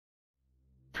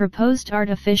Proposed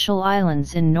artificial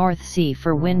islands in North Sea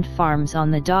for wind farms on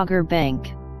the Dogger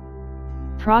Bank.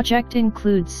 Project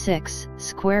includes 6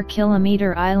 square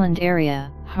kilometre island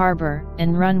area, harbour,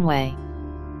 and runway.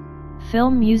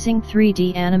 Film using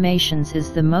 3D animations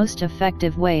is the most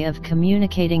effective way of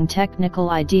communicating technical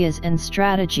ideas and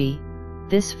strategy.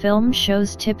 This film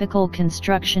shows typical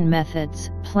construction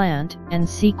methods, plant, and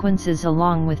sequences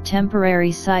along with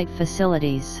temporary site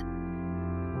facilities.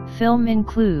 Film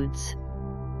includes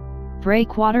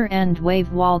Breakwater and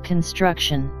Wavewall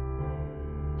construction,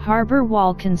 Harbour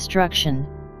wall construction,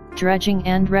 dredging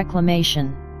and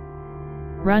reclamation,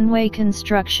 runway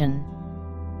construction,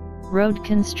 road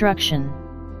construction,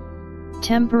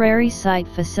 temporary site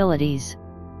facilities,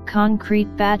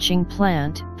 concrete batching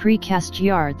plant, precast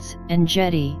yards, and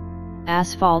jetty,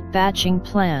 asphalt batching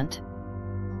plant.